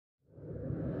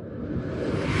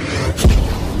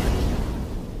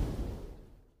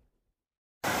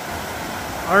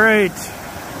Alright,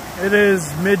 it is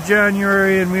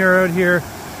mid-January and we are out here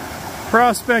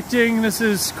prospecting. This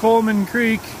is Coleman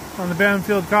Creek on the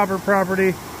Bamfield Copper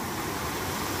Property.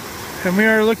 And we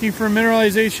are looking for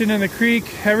mineralization in the creek.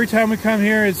 Every time we come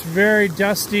here it's very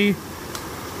dusty.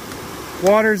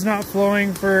 Water's not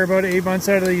flowing for about 8 months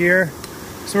out of the year.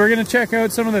 So we're going to check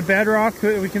out some of the bedrock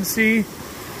that we can see.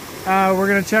 We're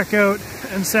going to check out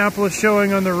and sample a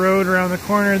showing on the road around the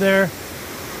corner there.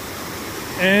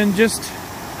 And just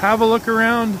have a look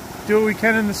around, do what we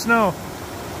can in the snow.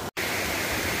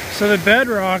 So the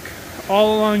bedrock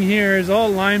all along here is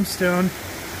all limestone.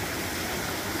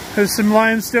 There's some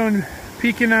limestone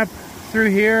peeking up through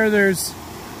here. There's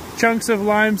chunks of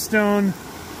limestone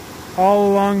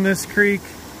all along this creek.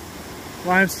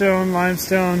 Limestone,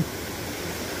 limestone.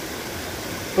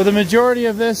 But the majority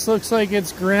of this looks like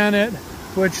it's granite,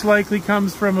 which likely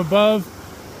comes from above,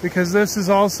 because this is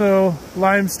also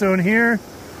limestone here.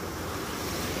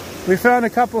 We found a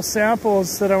couple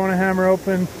samples that I want to hammer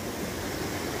open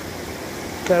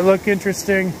that look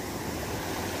interesting.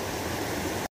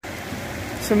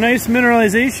 Some nice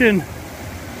mineralization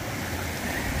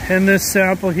in this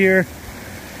sample here,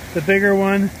 the bigger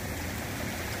one.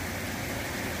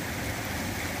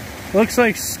 Looks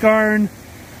like skarn.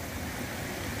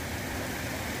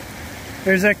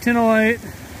 There's actinolite,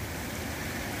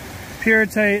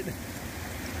 pyrrhotite,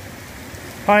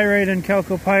 pyrite, and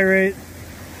chalcopyrite.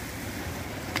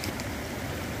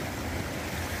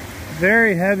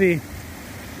 Very heavy.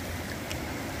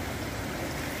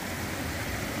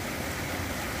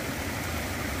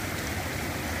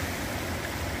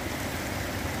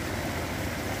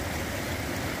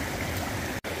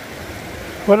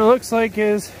 What it looks like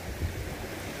is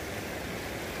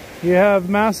you have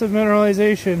massive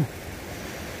mineralization.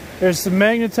 There's some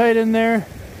magnetite in there,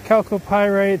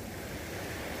 chalcopyrite,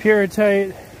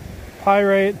 pyrrhotite,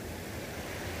 pyrite.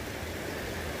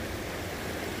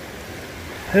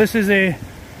 This is a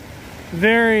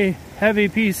very heavy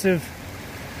piece of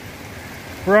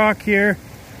rock here.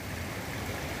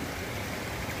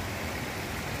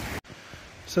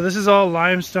 So this is all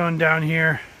limestone down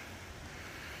here.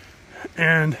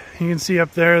 And you can see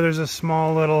up there, there's a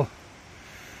small little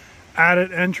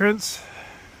adit entrance.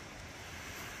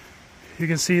 You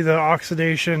can see the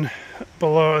oxidation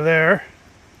below there.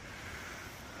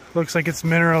 Looks like it's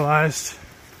mineralized.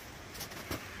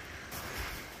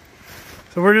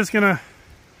 So we're just gonna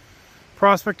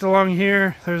prospect along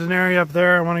here. There's an area up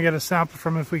there I want to get a sample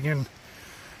from if we can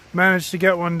manage to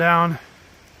get one down.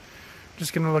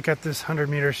 Just gonna look at this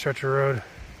 100-meter stretch of road.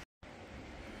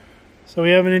 So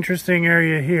we have an interesting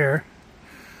area here.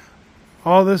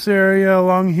 All this area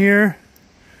along here,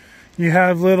 you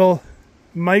have little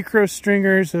micro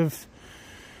stringers of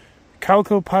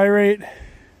chalcopyrite.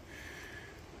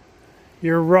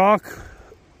 Your rock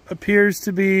appears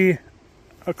to be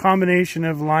a combination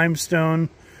of limestone,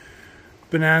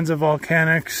 bonanza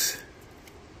volcanics,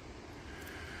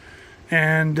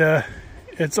 and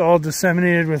it's all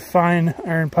disseminated with fine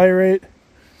iron pyrite.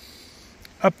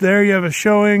 Up there you have a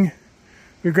showing.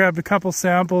 We grabbed a couple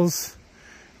samples.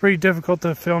 Pretty difficult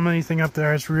to film anything up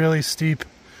there, it's really steep.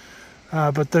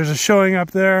 But there's a showing up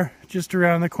there just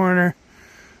around the corner,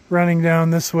 running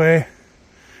down this way,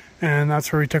 and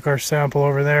that's where we took our sample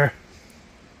over there.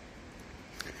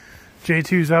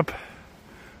 J2's up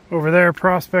over there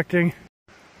prospecting.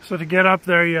 So to get up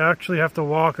there you actually have to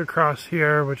walk across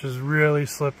here, which is really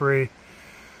slippery.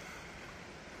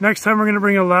 Next time we're going to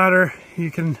bring a ladder. You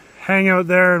can hang out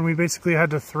there, and we basically had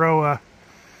to throw a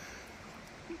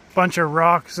bunch of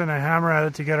rocks and a hammer at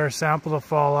it to get our sample to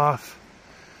fall off.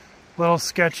 A little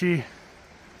sketchy.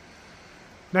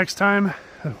 Next time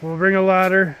we'll bring a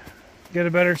ladder, get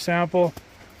a better sample.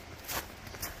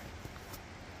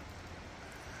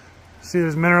 See,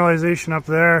 there's mineralization up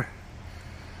there.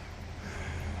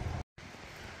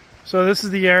 So this is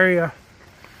the area.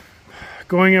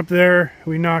 Going up there,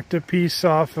 we knocked a piece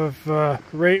off of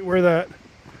right where that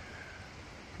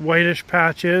whitish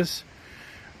patch is.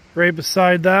 Right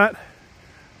beside that,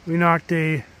 we knocked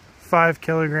a 5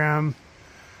 kilogram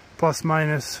plus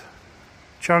minus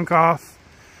chunk off.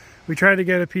 We tried to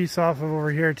get a piece off of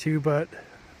over here too, but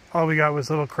all we got was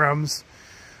little crumbs.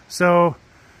 So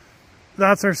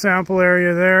that's our sample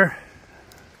area there.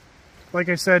 Like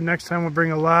I said, next time we'll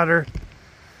bring a ladder.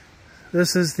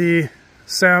 This is the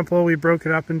sample. We broke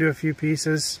it up into a few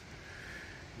pieces.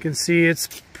 You can see it's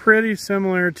pretty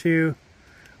similar to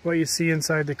what you see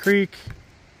inside the creek.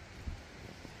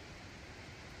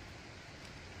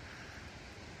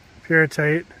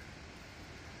 Pyrrhotite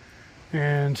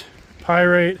and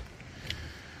pyrite.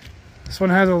 This one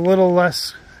has a little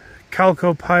less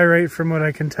chalcopyrite from what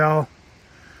I can tell.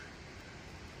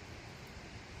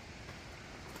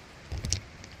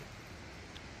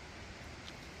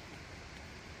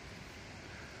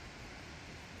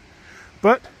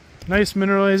 But nice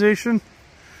mineralization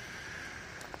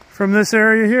from this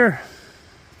area here.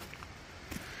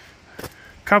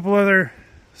 A couple other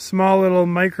small little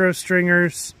micro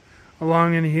stringers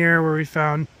along in here where we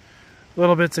found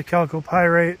little bits of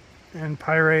chalcopyrite and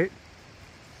pyrite.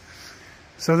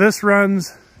 So this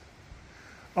runs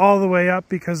all the way up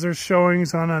because there's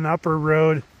showings on an upper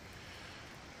road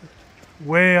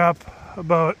way up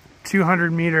about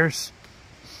 200 meters.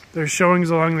 There's showings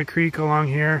along the creek along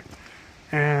here,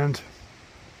 and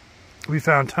we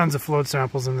found tons of float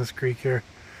samples in this creek here.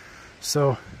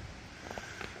 So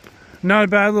not a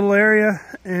bad little area,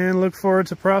 and look forward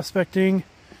to prospecting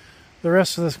the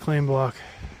rest of this claim block.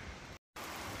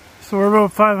 So we're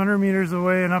about 500 meters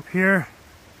away, and up here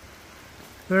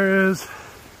there is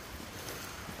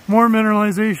more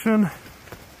mineralization.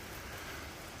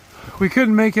 We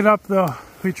couldn't make it up though.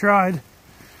 We tried.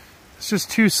 It's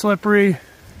just too slippery.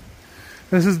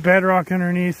 This is bedrock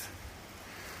underneath.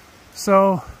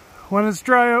 So when it's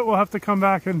dry out, we'll have to come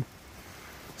back and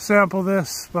sample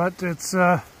this, but it's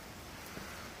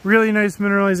really nice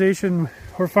mineralization.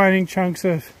 We're finding chunks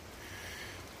of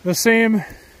the same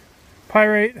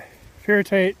pyrite,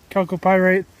 pyrrhotite,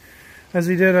 chalcopyrite as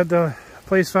we did at the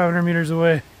place 500 meters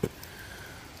away.